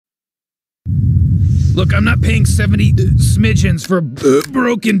Look, I'm not paying 70 smidgens for a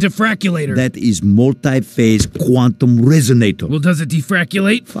broken diffraculator. That is multi-phase quantum resonator. Well, does it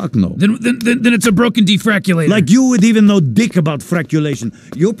defracculate? Fuck no. Then it's a broken defraculator. Like you would even know dick about fracculation.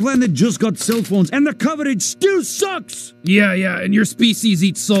 Your planet just got cell phones and the coverage still sucks! Yeah, and your species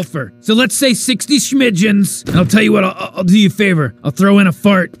eats sulfur. So let's say 60 schmidgens. I'll tell you what, I'll do you a favor. I'll throw in a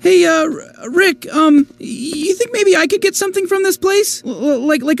fart. Hey, Rick, you think maybe I could get something from this place?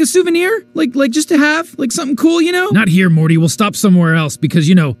 Like a souvenir? Like just to have? Like something cool, you know? Not here, Morty. We'll stop somewhere else because,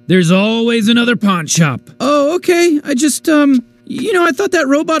 there's always another pawn shop. Oh, okay. I just, I thought that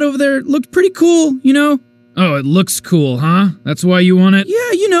robot over there looked pretty cool, Oh, it looks cool, huh? That's why you want it? Yeah,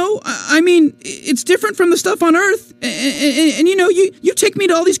 I mean, it's different from the stuff on Earth. And you take me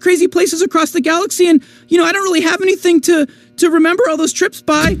to all these crazy places across the galaxy and, I don't really have anything to remember all those trips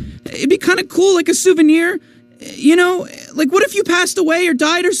by. It'd be kind of cool, like a souvenir. Like what if you passed away or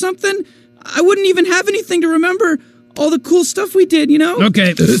died or something? I wouldn't even have anything to remember all the cool stuff we did,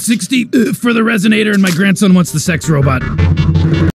 Okay, 60 for the resonator and my grandson wants the sex robot.